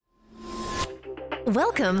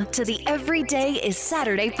Welcome to the Everyday is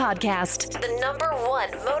Saturday podcast, the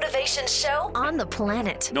 #1 motivation show on the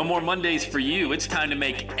planet. No more Mondays for you. It's time to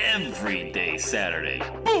make every day Saturday.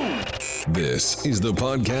 Boom! This is the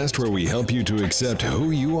podcast where we help you to accept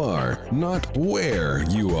who you are, not where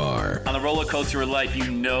you are. On the roller coaster of life,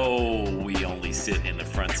 you know we only sit in the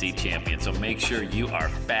front seat, champion. So make sure you are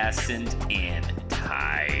fastened in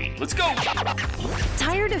tight. Let's go!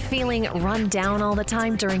 Tired of feeling run down all the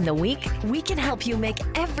time during the week? We can help you make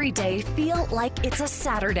every day feel like it's a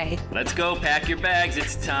Saturday. Let's go. Pack your bags.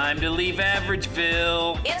 It's time to leave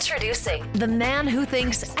Averageville. Introducing the man who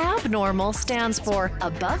thinks abnormal stands for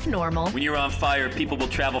above normal. When you're on fire, people will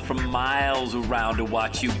travel from miles around to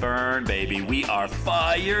watch you burn, baby. We are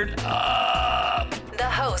fired up. The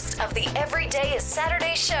host of the Everyday is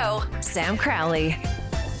Saturday show, Sam Crowley.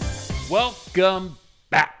 Welcome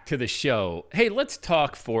back to the show. Hey, let's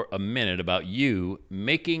talk for a minute about you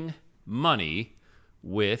making money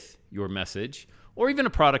with your message or even a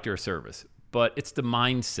product or a service. But it's the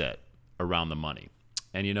mindset around the money.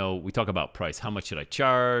 And, you know, we talk about price. How much should I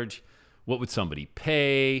charge? What would somebody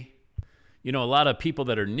pay? You know, a lot of people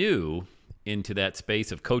that are new into that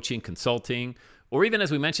space of coaching, consulting, or even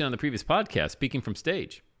as we mentioned on the previous podcast, speaking from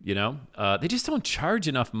stage, you know, they just don't charge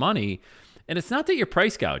enough money. And it's not that you're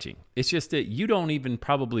price gouging. It's just that you don't even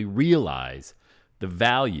probably realize the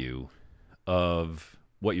value of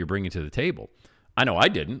what you're bringing to the table. I know I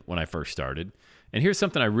didn't when I first started. And here's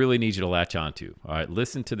something I really need you to latch onto. All right,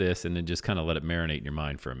 listen to this and then just kind of let it marinate in your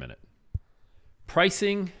mind for a minute.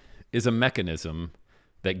 Pricing is a mechanism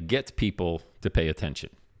that gets people to pay attention.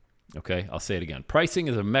 Okay, I'll say it again. Pricing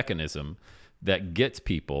is a mechanism that gets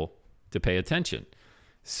people to pay attention.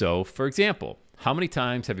 So, for example, how many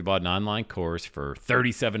times have you bought an online course for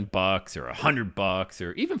 $37 or $100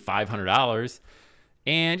 or even $500?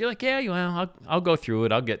 And you're like, yeah, well, I'll go through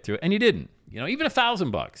it. I'll get through it. And you didn't, you know, even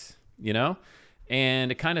 $1,000, you know,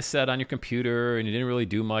 and it kind of sat on your computer and you didn't really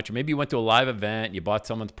do much. Or maybe you went to a live event and you bought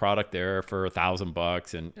someone's product there for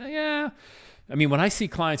 $1,000. And yeah, I mean, when I see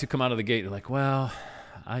clients who come out of the gate, they're like, well,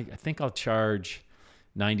 I think I'll charge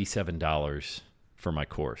 $97 for my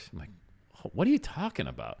course. I'm like, what are you talking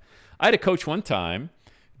about? I had a coach one time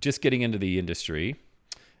just getting into the industry,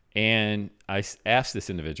 and I asked this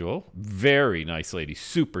individual, very nice lady,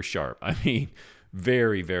 super sharp. I mean,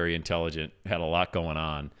 very, very intelligent, had a lot going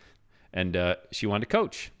on, and she wanted to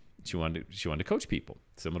coach. She wanted to coach people,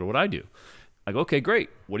 similar to what I do. I go, okay, great.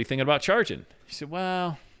 What are you thinking about charging? She said,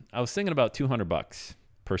 well, I was thinking about $200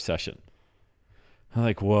 per session. I'm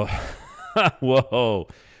like, whoa, whoa.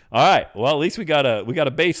 All right. Well, at least we got a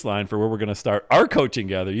baseline for where we're going to start our coaching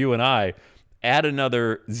together. You and I add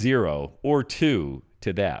another 0 or 2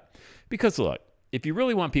 to that. Because look, if you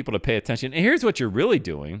really want people to pay attention, and here's what you're really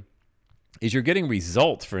doing is you're getting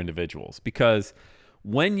results for individuals. Because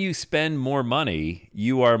when you spend more money,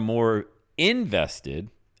 you are more invested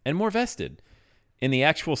and more vested in the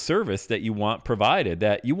actual service that you want provided,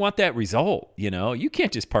 that you want that result. You know, you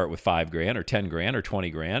can't just part with $5,000 or $10,000 or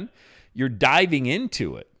 $20,000. You're diving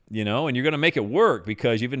into it. You know, and you're going to make it work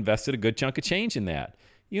because you've invested a good chunk of change in that.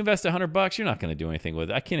 You invest $100, you're not going to do anything with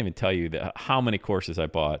it. I can't even tell you how many courses I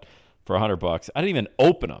bought for $100. I didn't even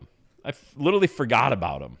open them. I literally forgot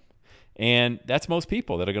about them. And that's most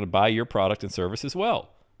people that are going to buy your product and service as well.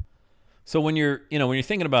 So when you're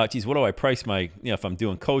thinking about, geez, what do I price my, if I'm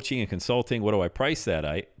doing coaching and consulting, what do I price that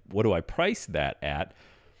at?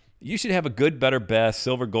 You should have a good, better, best,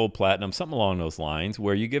 silver, gold, platinum, something along those lines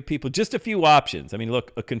where you give people just a few options. I mean,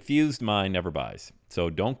 look, a confused mind never buys.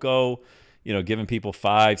 So don't go, giving people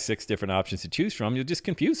 5, 6 different options to choose from. You'll just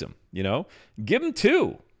confuse them, Give them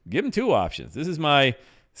 2. Give them 2 options. This is my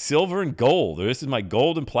silver and gold, or this is my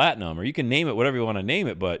gold and platinum, or you can name it whatever you want to name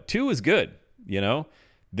it, but 2 is good,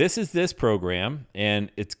 This is this program,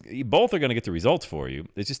 and both are going to get the results for you.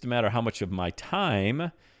 It's just a matter of how much of my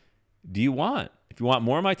time do you want? If you want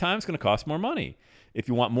more of my time, it's going to cost more money. If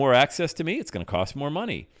you want more access to me, it's going to cost more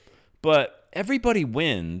money. But everybody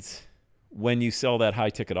wins when you sell that high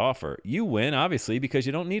ticket offer. You win, obviously, because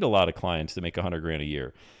you don't need a lot of clients to make $100,000 a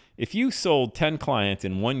year. If you sold 10 clients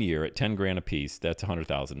in 1 year at $10,000 a piece, that's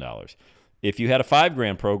 $100,000. If you had a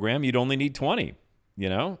 $5,000 program, you'd only need 20,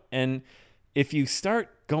 And if you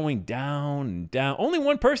start going down and down, only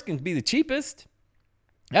one person can be the cheapest.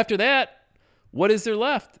 After that, what is there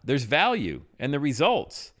left? There's value and the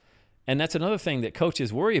results. And that's another thing that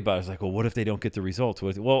coaches worry about. Is like, well, what if they don't get the results?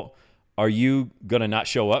 Well, are you going to not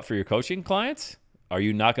show up for your coaching clients? Are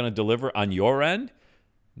you not going to deliver on your end?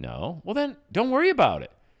 No. Well, then don't worry about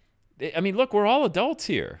it. I mean, look, we're all adults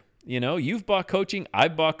here. You've bought coaching.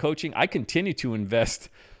 I've bought coaching. I continue to invest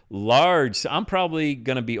large. So I'm probably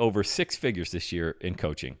going to be over 6 figures this year in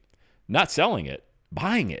coaching, not selling it,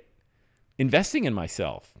 buying it, investing in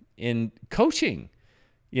myself, in coaching,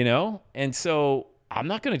 And so I'm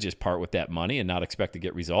not going to just part with that money and not expect to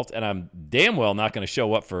get results. And I'm damn well not going to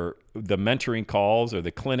show up for the mentoring calls or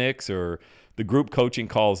the clinics or the group coaching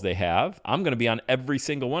calls they have. I'm going to be on every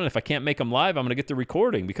single one. And if I can't make them live, I'm going to get the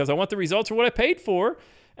recording because I want the results for what I paid for.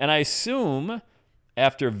 And I assume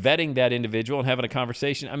after vetting that individual and having a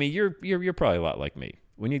conversation, I mean, you're probably a lot like me.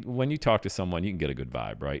 When you talk to someone, you can get a good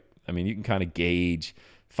vibe, right? I mean, you can kind of gauge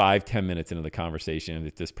 5-10 minutes into the conversation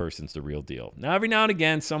that this person's the real deal. Now, every now and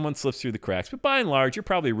again, someone slips through the cracks, but by and large, you're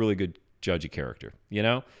probably a really good judge of character,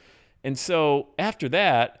 And so after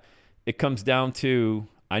that, it comes down to,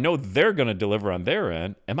 I know they're going to deliver on their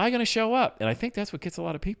end. Am I going to show up? And I think that's what gets a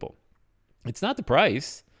lot of people. It's not the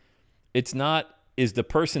price. It's not, is the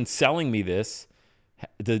person selling me this,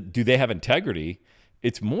 do they have integrity?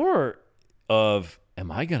 It's more of, am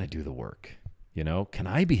I going to do the work? Can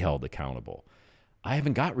I be held accountable? I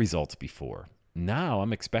haven't got results before. Now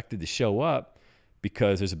I'm expected to show up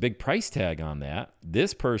because there's a big price tag on that.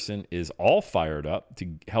 This person is all fired up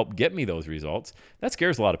to help get me those results. That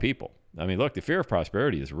scares a lot of people. I mean, look, the fear of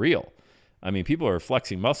prosperity is real. I mean, people are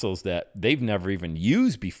flexing muscles that they've never even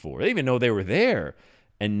used before. They didn't even know they were there.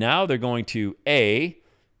 And now they're going to, A,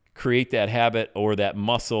 create that habit or that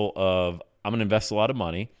muscle of, I'm going to invest a lot of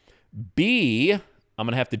money. B, I'm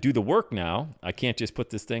going to have to do the work now. I can't just put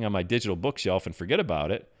this thing on my digital bookshelf and forget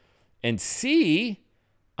about it. And C,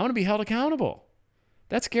 I'm going to be held accountable.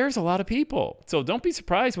 That scares a lot of people. So don't be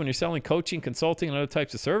surprised when you're selling coaching, consulting, and other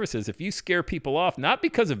types of services if you scare people off, not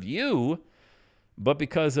because of you, but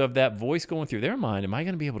because of that voice going through their mind. Am I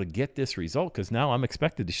going to be able to get this result? Because now I'm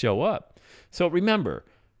expected to show up. So remember,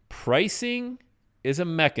 pricing is a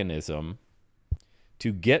mechanism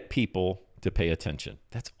to get people to pay attention.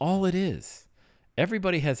 That's all it is.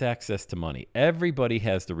 Everybody has access to money. Everybody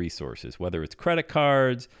has the resources, whether it's credit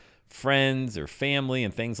cards, friends or family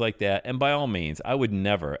and things like that. And by all means, I would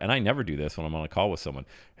never, and I never do this when I'm on a call with someone,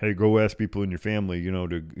 hey, go ask people in your family,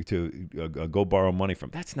 to go borrow money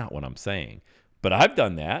from. That's not what I'm saying. But I've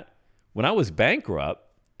done that. When I was bankrupt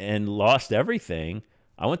and lost everything,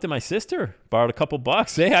 I went to my sister, borrowed a couple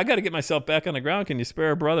bucks. Hey, I got to get myself back on the ground. Can you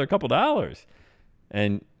spare a brother a couple dollars?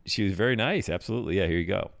 And she was very nice. Absolutely. Yeah, here you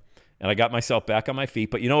go. And I got myself back on my feet.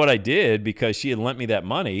 But you know what I did? Because she had lent me that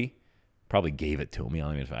money, probably gave it to me. I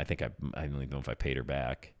don't even know if I paid her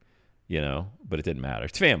back, but it didn't matter.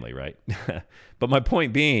 It's family, right? But my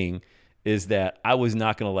point being is that I was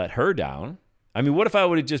not going to let her down. I mean, what if I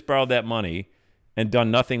would have just borrowed that money and done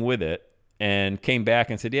nothing with it and came back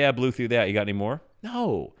and said, yeah, I blew through that. You got any more?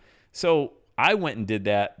 No. So I went and did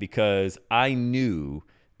that because I knew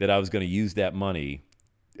that I was going to use that money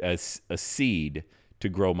as a seed to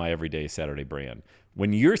grow my Everyday Saturday brand.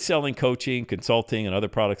 When you're selling coaching, consulting, and other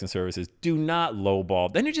products and services, do not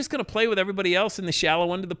lowball. Then you're just going to play with everybody else in the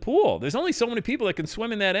shallow end of the pool. There's only so many people that can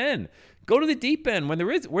swim in that end. Go to the deep end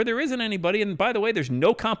where there isn't anybody. And by the way, there's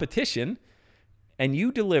no competition. And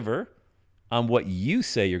you deliver on what you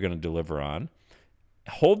say you're going to deliver on.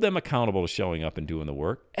 Hold them accountable to showing up and doing the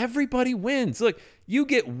work. Everybody wins. Look, you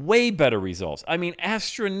get way better results. I mean,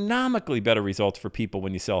 astronomically better results for people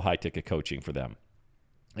when you sell high-ticket coaching for them.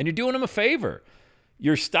 And you're doing them a favor.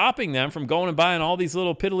 You're stopping them from going and buying all these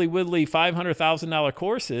little piddly-widdly $500,000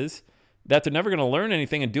 courses that they're never going to learn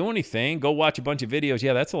anything and do anything. Go watch a bunch of videos.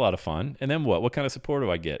 Yeah, that's a lot of fun. And then what? What kind of support do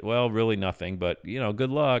I get? Well, really nothing, but, good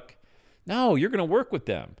luck. No, you're going to work with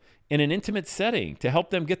them in an intimate setting to help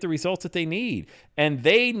them get the results that they need. And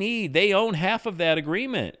they own half of that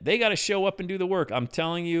agreement. They got to show up and do the work. I'm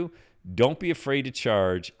telling you, don't be afraid to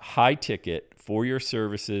charge high ticket for your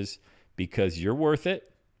services because you're worth it.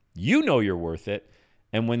 You know you're worth it.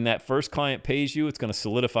 And when that first client pays you, it's going to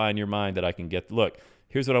solidify in your mind that I can get, look,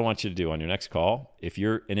 here's what I want you to do on your next call. If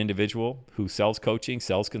you're an individual who sells coaching,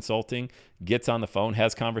 sells consulting, gets on the phone,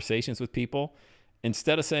 has conversations with people,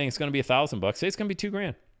 instead of saying it's going to be $1,000, say it's going to be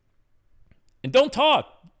 $2,000. And don't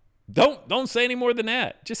talk. Don't say any more than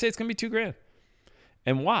that. Just say it's going to be $2,000.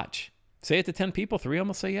 And watch. Say it to 10 people, 3 of them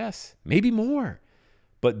will say yes. Maybe more.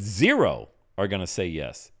 But 0 are going to say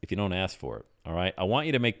yes if you don't ask for it. All right. I want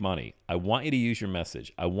you to make money. I want you to use your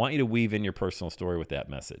message. I want you to weave in your personal story with that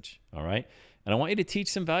message. All right. And I want you to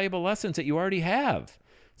teach some valuable lessons that you already have.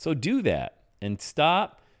 So do that and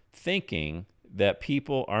stop thinking that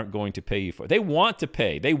people aren't going to pay you for it. They want to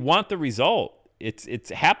pay. They want the result. It's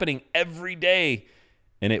happening every day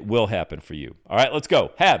and it will happen for you. All right. Let's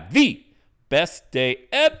go. Have the best day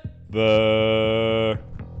ever.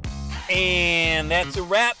 And that's a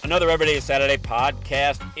wrap. Another Everyday is Saturday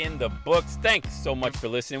podcast in the books. Thanks so much for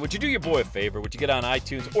listening. Would you do your boy a favor? Would you get on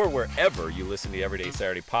iTunes or wherever you listen to the Everyday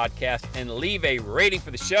Saturday podcast and leave a rating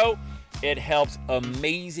for the show? It helps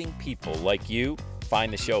amazing people like you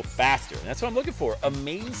find the show faster. And that's what I'm looking for,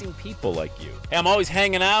 amazing people like you. Hey, I'm always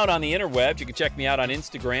hanging out on the interwebs. You can check me out on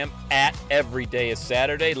Instagram at Everyday is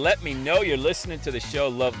Saturday. Let me know you're listening to the show.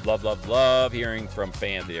 Love hearing from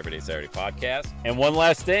fans of the Everyday Saturday podcast. And one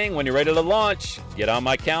last thing, when you're ready to launch, get on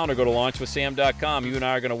my calendar, go to launchwithsam.com. You and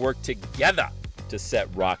I are going to work together to set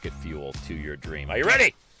rocket fuel to your dream. Are you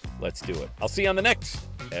ready? Let's do it. I'll see you on the next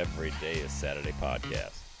Everyday is Saturday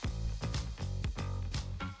podcast.